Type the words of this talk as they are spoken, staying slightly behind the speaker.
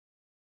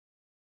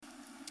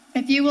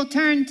If you will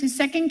turn to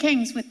 2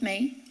 Kings with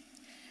me,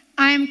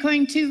 I am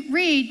going to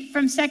read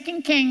from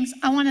 2 Kings.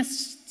 I want to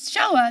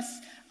show us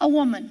a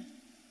woman.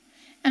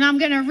 And I'm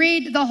going to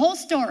read the whole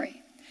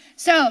story.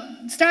 So,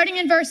 starting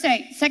in verse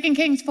 8, 2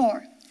 Kings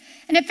 4.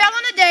 And it fell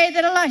on a day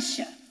that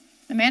Elisha,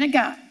 the man of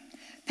God,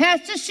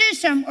 passed to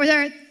Shushan, where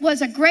there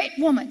was a great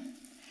woman.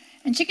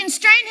 And she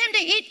constrained him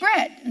to eat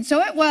bread. And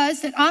so it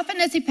was that often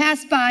as he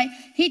passed by,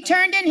 he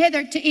turned in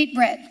hither to eat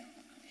bread.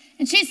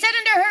 And she said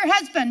unto her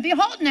husband,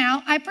 Behold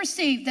now, I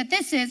perceive that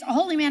this is a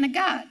holy man of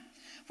God,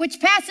 which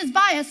passes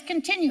by us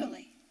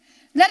continually.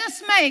 Let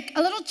us make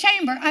a little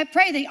chamber, I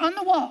pray thee, on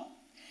the wall,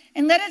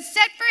 and let us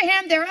set for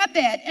him there a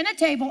bed, and a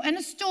table, and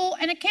a stool,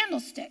 and a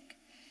candlestick.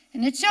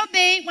 And it shall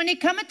be, when he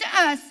cometh to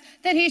us,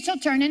 that he shall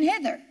turn in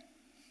hither.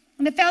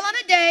 And it fell on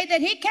a day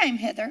that he came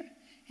hither,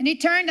 and he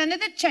turned unto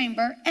the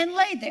chamber, and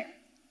lay there.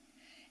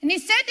 And he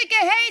said to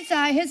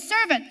Gehazi, his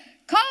servant,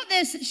 Call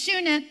this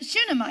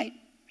Shunammite.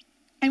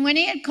 And when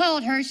he had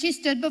called her, she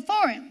stood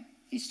before him.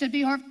 He stood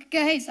before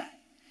Gehazi.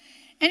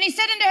 And he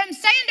said unto him,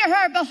 Say unto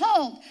her,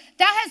 Behold,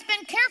 thou hast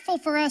been careful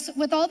for us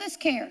with all this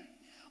care.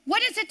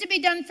 What is it to be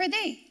done for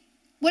thee?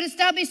 Wouldst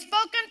thou be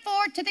spoken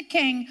for to the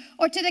king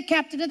or to the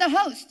captain of the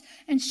host?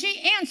 And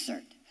she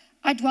answered,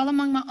 I dwell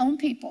among my own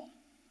people.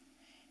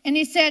 And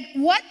he said,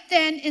 What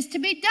then is to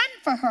be done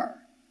for her?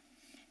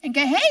 And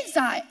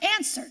Gehazi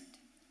answered,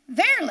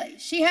 Verily,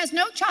 she has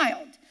no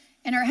child,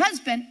 and her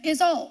husband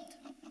is old.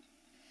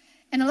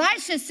 And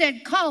Elisha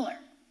said, Call her.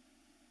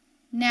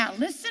 Now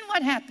listen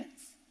what happens.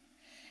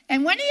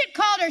 And when he had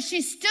called her,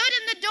 she stood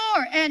in the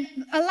door.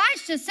 And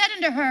Elisha said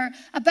unto her,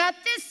 About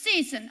this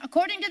season,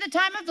 according to the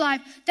time of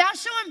life, thou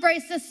shalt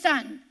embrace a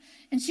son.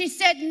 And she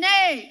said,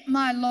 Nay,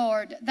 my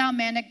Lord, thou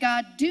man of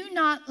God, do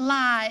not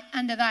lie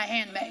unto thy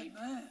handmaid.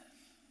 Amen.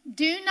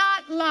 Do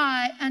not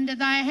lie unto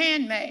thy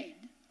handmaid.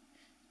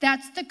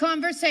 That's the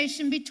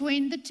conversation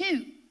between the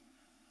two.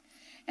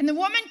 And the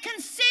woman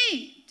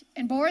conceived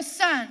and bore a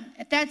son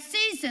at that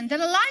season that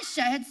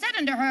Elisha had said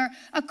unto her,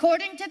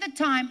 according to the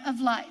time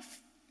of life.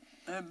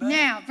 Amen.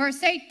 Now,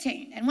 verse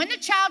 18. And when the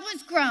child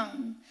was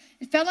grown,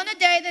 it fell on a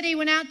day that he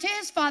went out to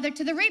his father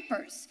to the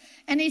reapers.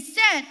 And he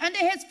said unto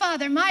his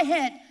father, My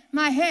head,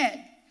 my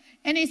head.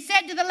 And he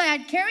said to the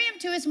lad, Carry him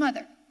to his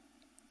mother.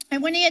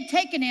 And when he had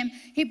taken him,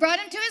 he brought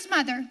him to his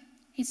mother.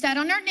 He sat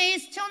on her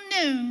knees till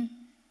noon,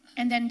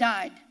 and then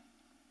died.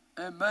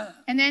 Amen.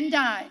 And then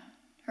died.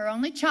 Her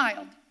only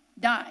child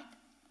died.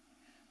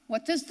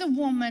 What does the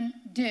woman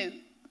do?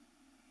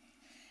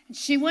 And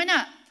she went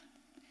up,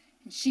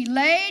 and she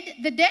laid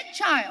the dead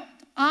child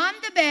on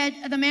the bed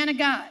of the man of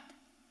God.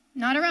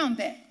 Not her own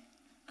bed.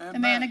 Amen. The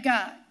man of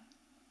God.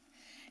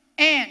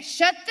 And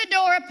shut the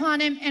door upon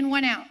him and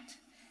went out.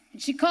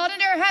 And she called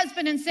unto her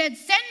husband and said,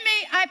 Send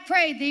me, I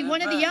pray thee, Amen.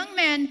 One of the young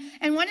men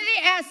and one of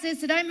the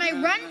asses, that I may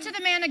Amen. Run to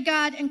the man of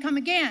God and come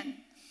again.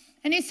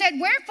 And he said,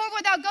 Wherefore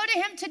wilt thou go to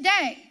him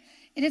today?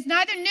 It is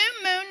neither new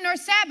moon nor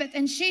Sabbath.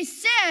 And she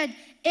said,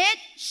 It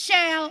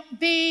shall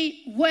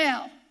be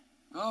well.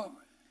 Oh.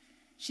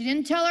 She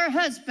didn't tell her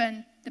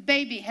husband the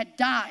baby had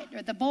died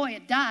or the boy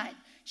had died.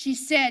 She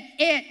said,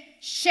 It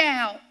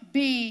shall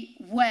be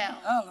well.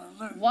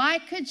 Hallelujah. Why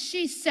could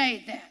she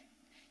say that?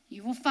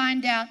 You will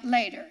find out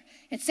later.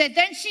 It said,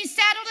 Then she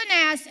saddled an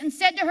ass and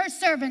said to her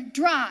servant,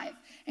 Drive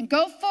and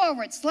go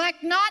forward. Slack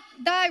not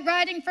thy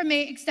riding for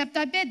me, except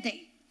I bid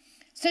thee.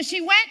 So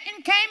she went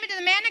and came into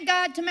the man of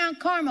God to Mount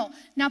Carmel.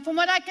 Now, from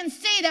what I can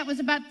see, that was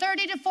about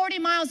 30 to 40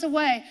 miles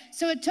away.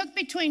 So it took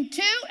between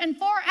 2 and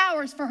 4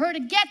 hours for her to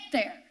get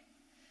there.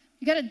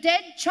 You got a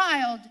dead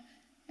child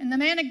in the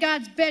man of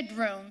God's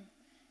bedroom,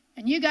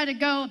 and you got to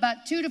go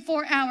about 2 to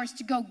 4 hours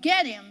to go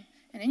get him,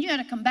 and then you got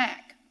to come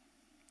back.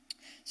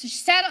 So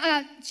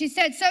she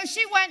said, so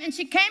she went and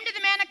she came to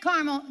the man of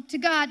Carmel, to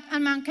God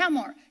on Mount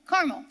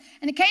Carmel.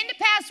 And it came to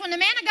pass when the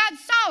man of God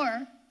saw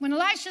her, when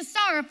Elisha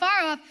saw her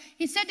afar off,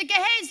 he said to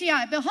Gehazi,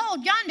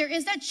 Behold, yonder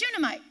is that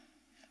Shunammite.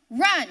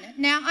 Run,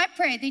 now I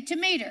pray thee, to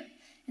meet her,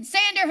 and say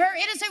unto her,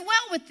 It is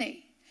well with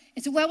thee.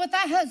 Is it well with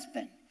thy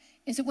husband?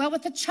 Is it well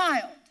with the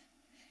child?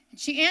 And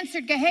she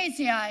answered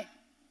Gehazi,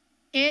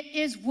 It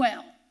is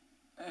well.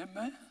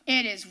 Amen.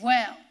 It is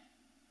well.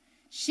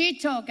 She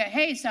told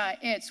Gehazi,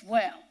 It's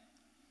well.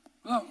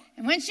 Oh.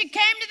 And when she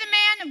came to the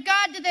man of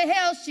God to the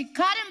hill, she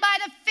caught him by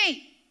the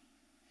feet.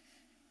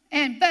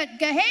 But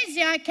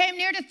Gehazi came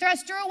near to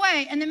thrust her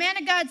away. And the man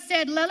of God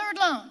said, Let her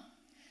alone.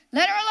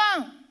 Let her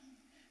alone.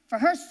 For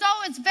her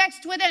soul is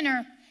vexed within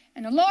her,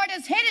 and the Lord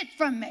has hid it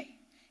from me,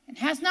 and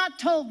has not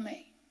told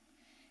me.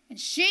 And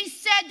she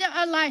said to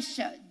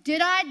Elisha,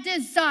 Did I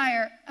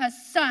desire a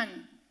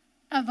son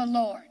of the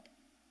Lord?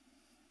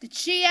 Did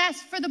she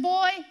ask for the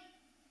boy?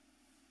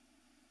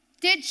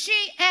 Did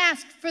she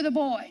ask for the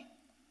boy?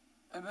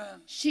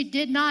 Amen. She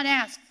did not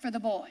ask for the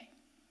boy.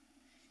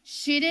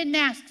 She didn't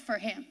ask for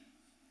him,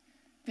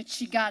 but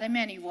she got him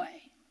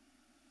anyway.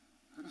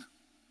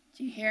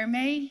 Do you hear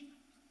me?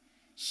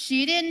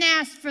 She didn't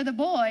ask for the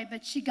boy,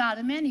 but she got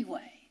him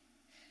anyway.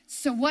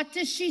 So what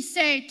does she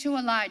say to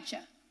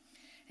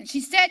And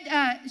she said, Did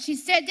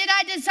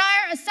I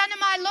desire a son of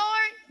my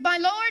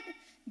Lord?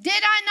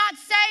 Did I not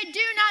say, do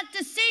not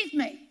deceive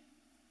me?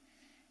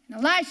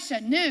 And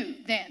Elisha knew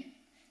then.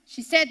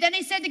 Then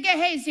he said to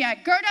Gehazi,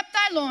 gird up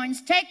thy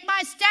loins, take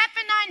my staff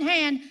in thine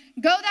hand,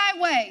 go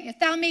thy way. If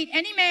thou meet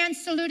any man,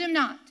 salute him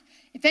not.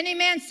 If any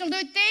man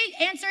salute thee,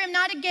 answer him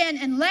not again,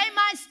 and lay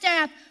my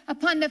staff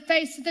upon the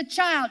face of the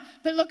child.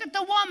 But look at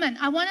the woman.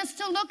 I want us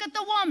to look at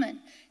the woman.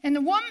 And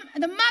the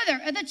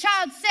mother of the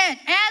child said,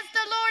 as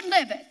the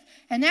Lord liveth,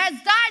 and as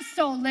thy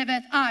soul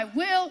liveth, I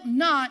will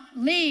not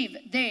leave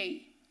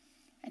thee.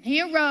 And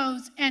he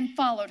arose and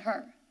followed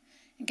her.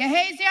 And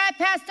Gehazi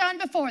passed on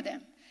before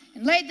them,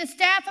 and laid the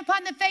staff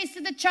upon the face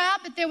of the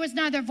child, but there was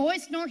neither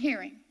voice nor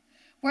hearing.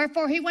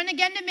 Wherefore he went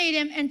again to meet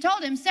him, and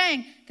told him,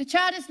 saying, the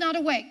child is not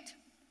awaked.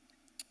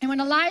 And when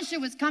Elisha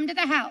was come to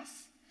the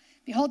house,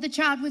 behold, the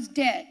child was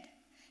dead,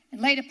 and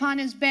laid upon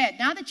his bed.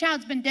 Now the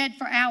child's been dead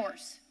for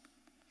hours.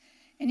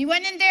 And he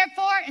went in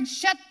therefore, and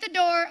shut the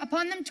door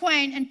upon them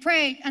twain, and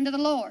prayed unto the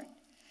Lord.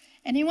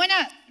 And he went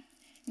up,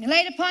 and he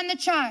laid upon the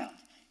child,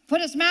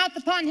 put his mouth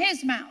upon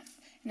his mouth,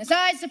 and his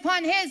eyes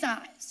upon his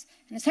eyes,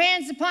 and his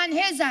hands upon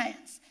his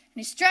hands. And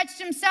he stretched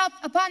himself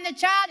upon the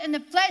child, and the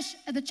flesh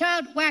of the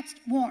child waxed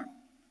warm.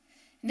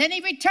 And then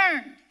he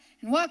returned,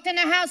 and walked in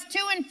the house to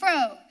and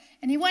fro.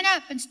 And he went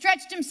up, and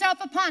stretched himself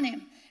upon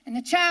him. And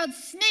the child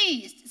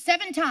sneezed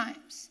 7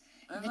 times.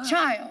 And the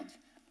child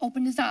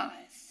opened his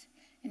eyes.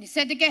 And he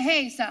said to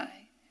Gehazi,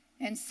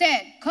 and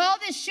said, call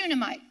this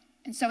Shunammite.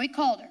 And so he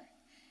called her.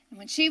 And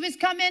when she was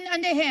come in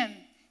unto him,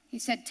 he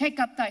said, take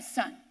up thy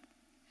son.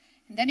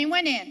 And then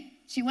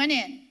she went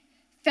in,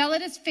 fell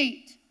at his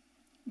feet,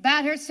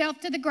 bowed herself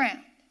to the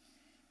ground,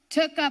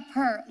 took up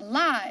her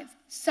live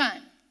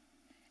son,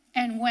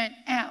 and went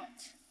out.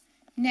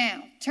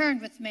 Now, turn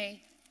with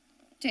me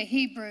to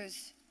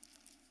Hebrews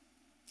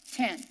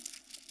 10.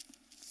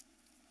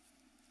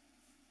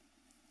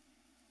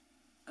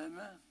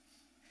 Amen.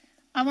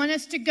 I want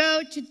us to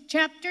go to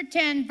chapter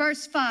 10,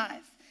 verse 5.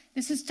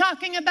 This is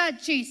talking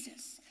about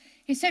Jesus.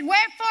 He said,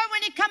 wherefore,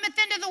 when he cometh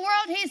into the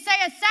world, he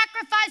saith,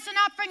 sacrifice and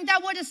offering thou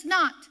wouldest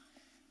not,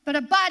 but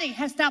a body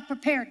hast thou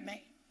prepared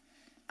me.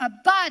 A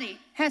body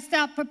hast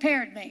thou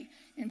prepared me.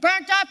 In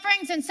burnt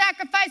offerings and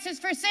sacrifices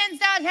for sins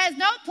thou hast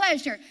no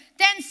pleasure.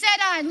 Then said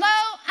I, lo,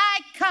 I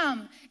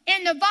come.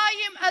 In the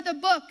volume of the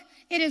book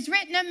it is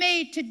written of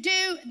me to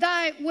do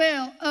thy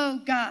will, O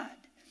God.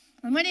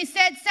 And when he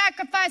said,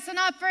 sacrifice and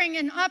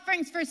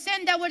offerings for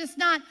sin thou wouldest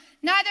not,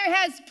 neither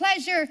has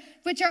pleasure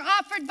which are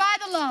offered by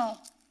the law.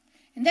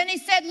 And then he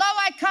said, lo,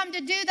 I come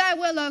to do thy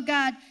will, O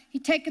God. He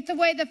taketh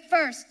away the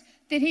first,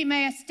 that he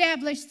may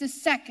establish the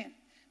second,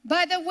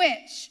 by the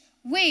which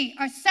we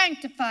are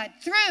sanctified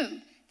through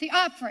the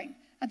offering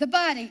of the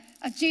body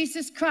of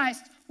Jesus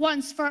Christ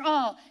once for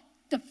all.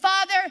 The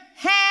Father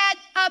had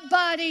a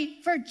body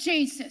for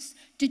Jesus.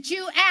 Did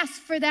you ask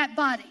for that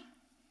body?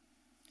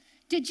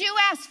 Did you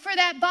ask for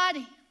that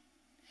body?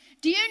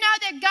 Do you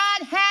know that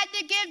God had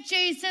to give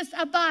Jesus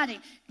a body?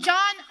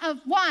 John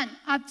 1,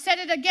 I've said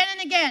it again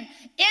and again.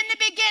 In the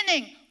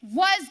beginning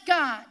was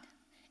God.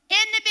 In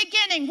the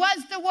beginning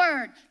was the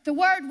Word. The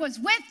Word was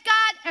with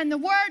God, and the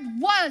Word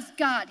was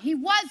God. He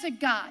was a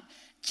God.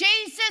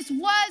 Jesus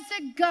was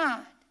a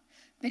God.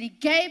 But he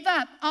gave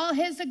up all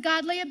his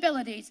godly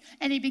abilities,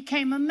 and he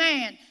became a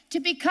man. To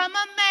become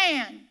a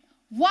man.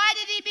 Why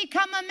did he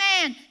become a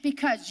man?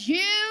 Because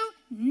you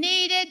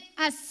needed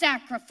a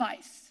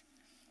sacrifice.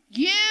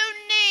 You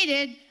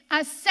needed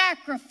a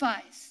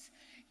sacrifice.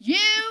 You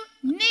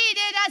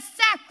needed a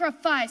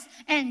sacrifice.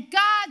 And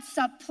God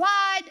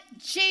supplied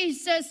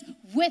Jesus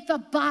with a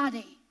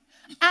body.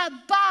 A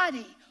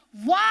body.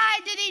 Why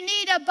did he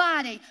need a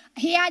body?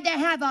 He had to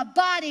have a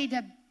body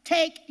to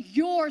take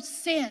your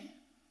sin.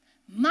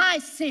 My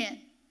sin.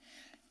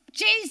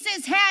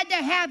 Jesus had to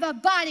have a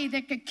body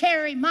that could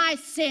carry my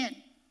sin,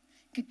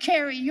 could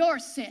carry your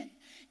sin.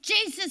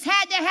 Jesus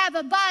had to have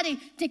a body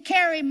to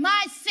carry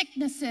my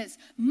sicknesses,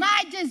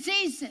 my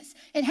diseases.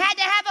 It had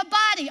to have a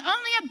body.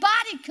 Only a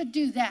body could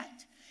do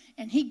that.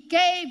 And he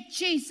gave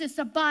Jesus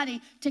a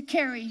body to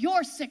carry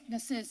your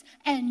sicknesses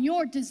and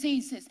your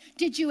diseases.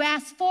 Did you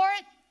ask for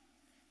it?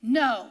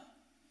 No.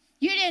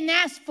 You didn't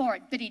ask for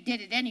it, but he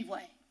did it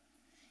anyway.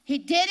 He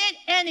did it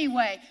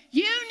anyway.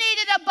 You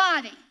needed a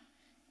body.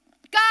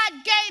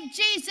 God gave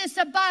Jesus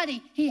a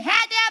body. He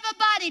had to have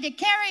a body to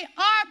carry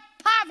our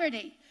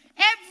poverty.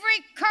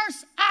 Every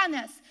curse on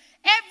us.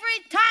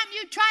 Every time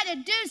you try to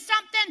do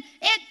something,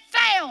 it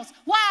fails.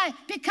 Why?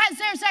 Because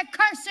there's a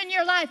curse in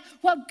your life.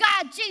 Well,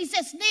 God,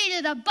 Jesus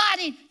needed a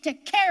body to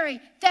carry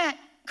that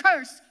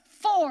curse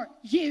for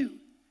you.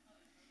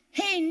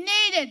 He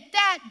needed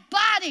that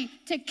body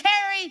to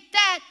carry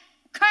that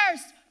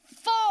curse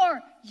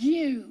for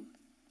you.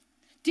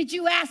 Did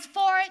you ask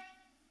for it?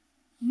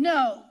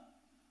 No.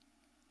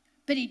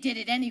 But he did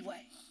it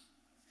anyway.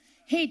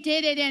 He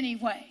did it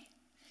anyway.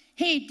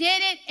 He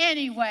did it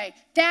anyway.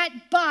 That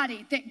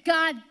body that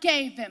God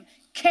gave him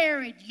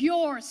carried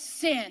your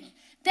sin.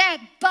 That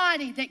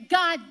body that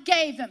God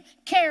gave him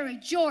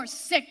carried your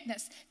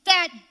sickness.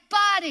 That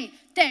body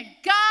that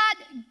God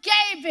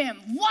gave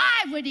him.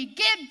 Why would he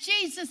give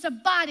Jesus a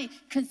body?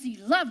 Because he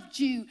loved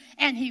you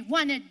and he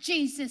wanted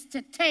Jesus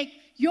to take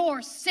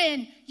your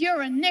sin,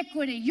 your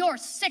iniquity, your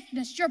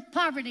sickness, your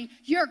poverty,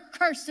 your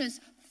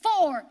curses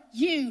for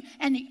you.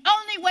 And the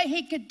only way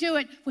he could do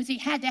it was he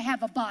had to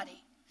have a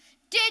body.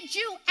 Did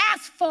you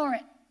ask for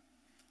it?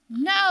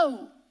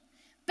 No.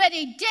 But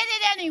he did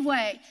it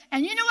anyway.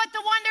 And you know what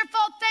the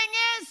wonderful thing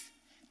is?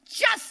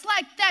 Just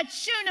like that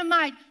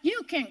Shunammite,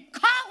 you can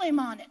call him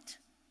on it.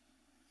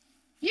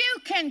 You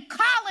can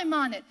call him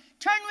on it.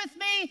 Turn with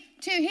me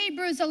to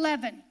Hebrews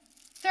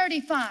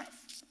 11:35.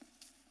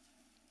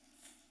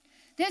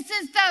 This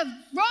is the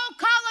roll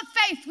call of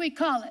faith, we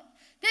call it.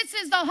 This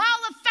is the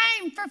hall of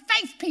fame for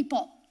faith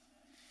people.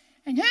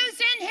 And who's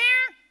in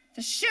here?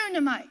 The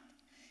Shunammite.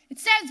 It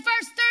says,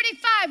 verse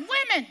 35,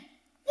 women.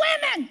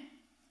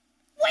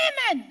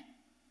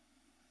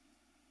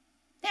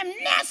 Them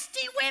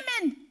nasty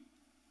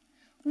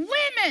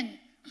women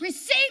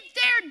received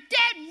their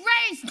dead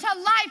raised to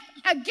life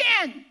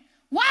again.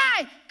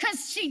 Why?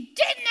 Because she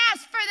didn't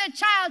ask for the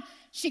child.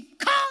 She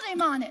called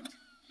him on it.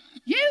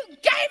 You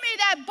gave me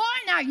that boy,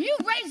 now you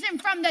raise him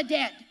from the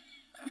dead.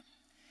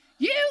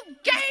 You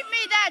gave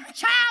me that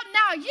child,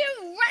 now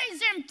you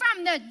raise him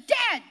from the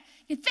dead.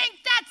 You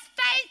think that's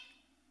faith?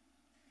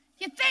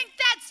 You think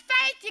that's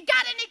faith? You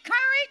got any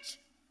courage?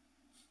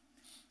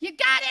 You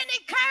got any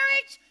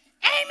courage?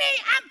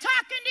 Amy, I'm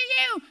talking to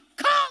you.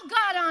 Call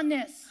God on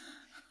this.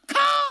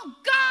 Call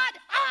God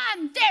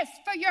on this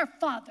for your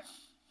father.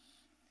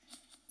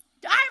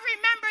 I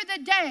remember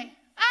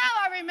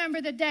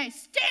the day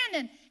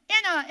standing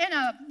in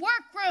a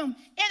workroom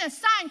in a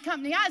sign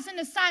company. I was in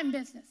the sign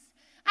business.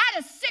 I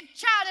had a sick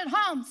child at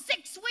home,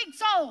 6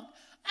 weeks old.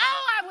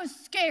 Oh, I was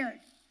scared.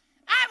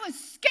 I was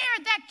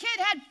scared that kid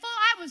had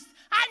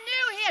I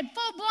knew he had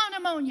full-blown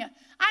pneumonia.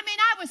 I mean,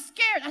 I was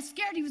scared. I was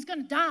scared he was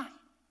going to die.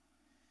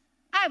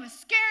 I was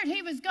scared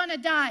he was going to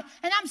die.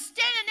 And I'm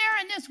standing there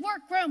in this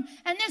workroom,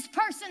 and this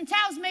person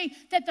tells me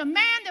that the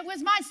man that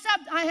was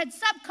I had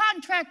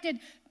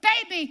subcontracted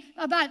baby,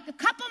 about a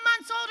couple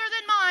months older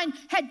than mine,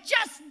 had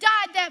just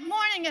died that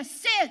morning of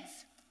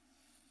SIDS.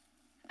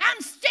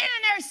 I'm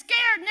standing there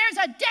scared, and there's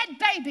a dead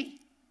baby.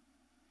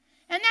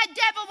 And that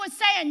devil was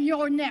saying,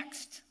 you're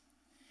next.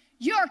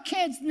 Your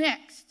kid's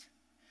next.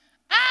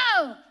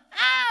 Oh,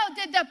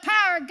 did the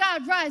power of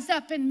God rise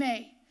up in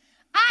me.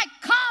 I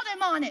called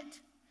him on it.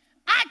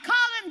 I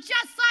called him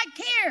just like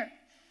here.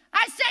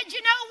 I said,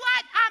 you know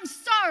what? I'm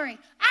sorry.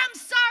 I'm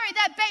sorry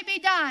that baby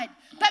died.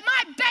 But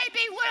my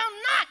baby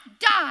will not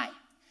die.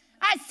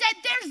 I said,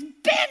 there's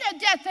been a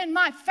death in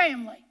my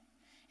family.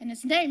 And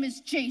his name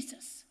is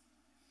Jesus.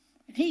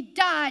 And he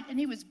died, and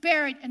he was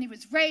buried, and he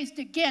was raised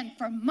again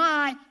for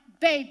my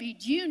baby.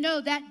 Do you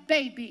know that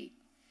baby,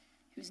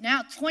 who's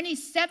now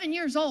 27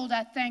 years old,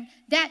 I think,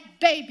 that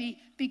baby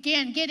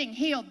began getting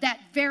healed that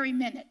very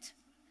minute.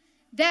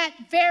 That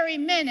very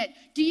minute.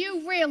 Do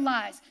you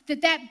realize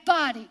that that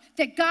body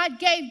that God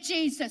gave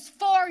Jesus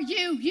for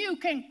you, you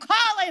can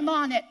call him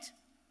on it.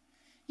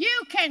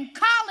 You can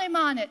call him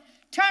on it.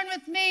 Turn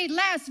with me,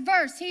 last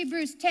verse,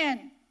 Hebrews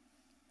 10,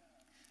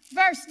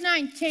 verse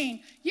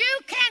 19. You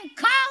can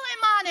call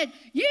him on it.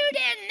 You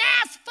didn't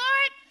ask for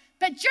it,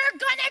 but you're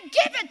going to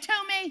give it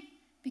to me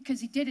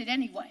because he did it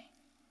anyway.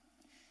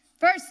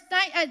 Verse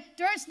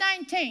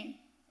 19.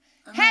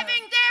 Having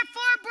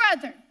therefore,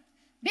 brethren,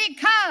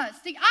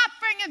 because the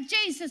offering of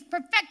Jesus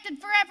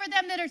perfected forever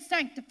them that are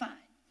sanctified.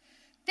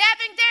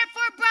 Having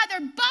therefore,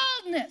 brother,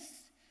 boldness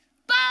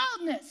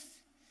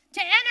to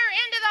enter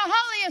into the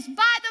holiest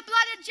by the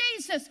blood of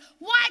Jesus.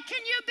 Why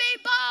can you be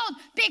bold?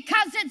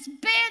 Because it's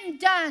been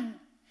done.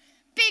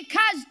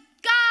 Because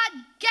God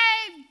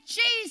gave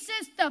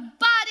Jesus the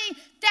body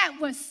that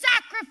was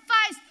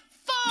sacrificed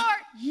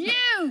for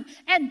you.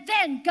 And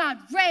then God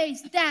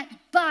raised that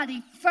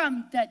body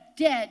from the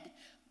dead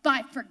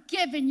by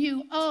forgiving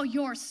you all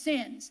your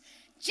sins.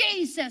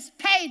 Jesus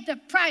paid the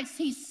price.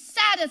 He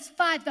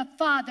satisfied the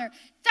Father.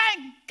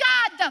 Thank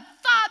God the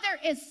Father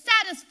is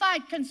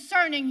satisfied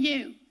concerning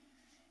you.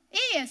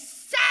 He is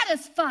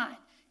satisfied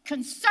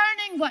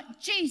concerning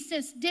what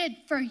Jesus did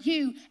for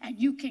you, and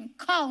you can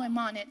call him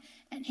on it,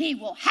 and he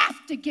will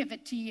have to give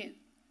it to you.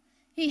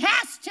 He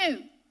has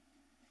to.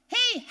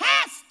 He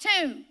has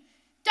to.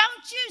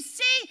 Don't you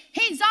see?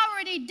 He's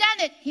already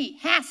done it. He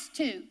has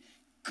to.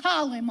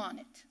 Call him on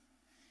it.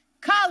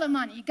 Call him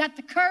on it. You got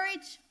the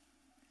courage?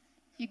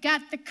 You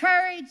got the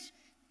courage?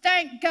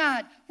 Thank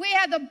God. We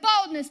have the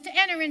boldness to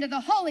enter into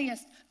the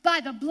holiest by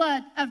the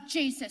blood of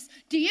Jesus.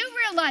 Do you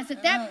realize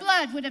that that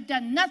blood would have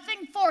done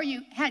nothing for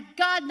you had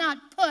God not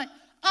put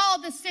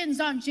all the sins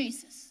on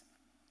Jesus?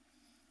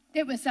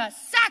 It was a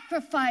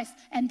sacrifice,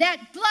 and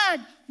that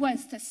blood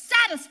was to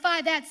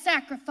satisfy that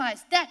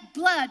sacrifice. That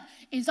blood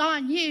is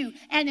on you,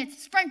 and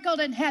it's sprinkled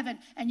in heaven,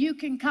 and you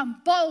can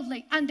come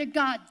boldly unto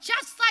God,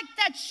 just like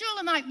that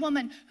Shulamite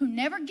woman who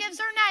never gives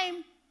her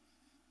name.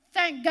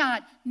 Thank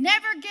God,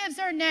 never gives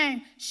her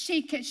name.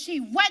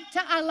 She went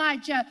to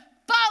Elijah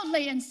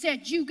boldly and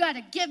said, you got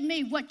to give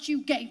me what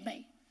you gave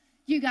me.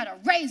 You got to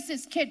raise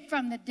this kid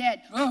from the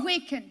dead. We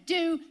can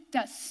do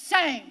the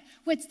same.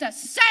 It's the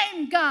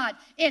same God.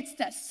 It's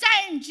the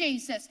same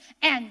Jesus.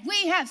 And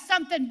we have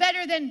something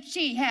better than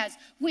she has.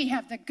 We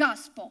have the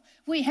gospel.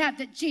 We have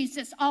that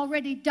Jesus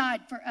already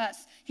died for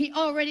us. He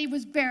already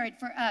was buried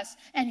for us.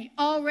 And he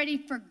already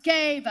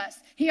forgave us.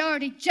 He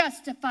already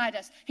justified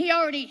us. He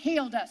already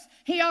healed us.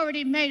 He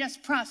already made us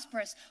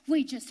prosperous.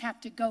 We just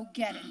have to go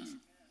get it.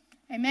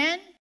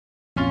 Amen?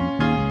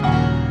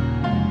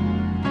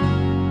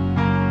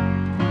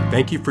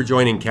 Thank you for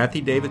joining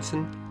Kathie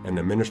Davidson and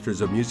the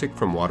Ministers of Music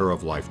from Water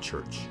of Life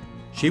Church.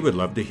 She would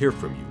love to hear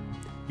from you.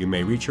 You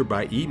may reach her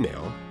by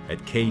email at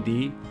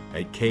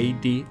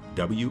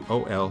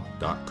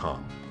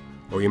kd@kdwol.com,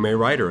 or you may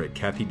write her at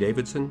Kathie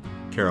Davidson,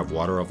 care of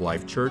Water of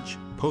Life Church,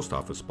 Post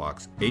Office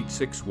Box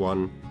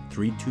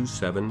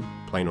 861-327,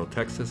 Plano,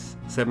 Texas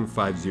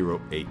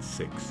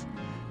 75086.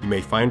 You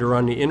may find her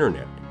on the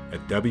internet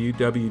at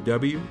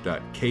www.kdwol.com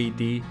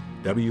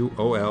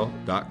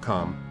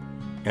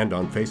and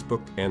on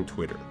Facebook and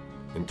Twitter.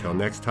 Until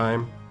next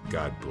time,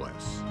 God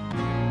bless.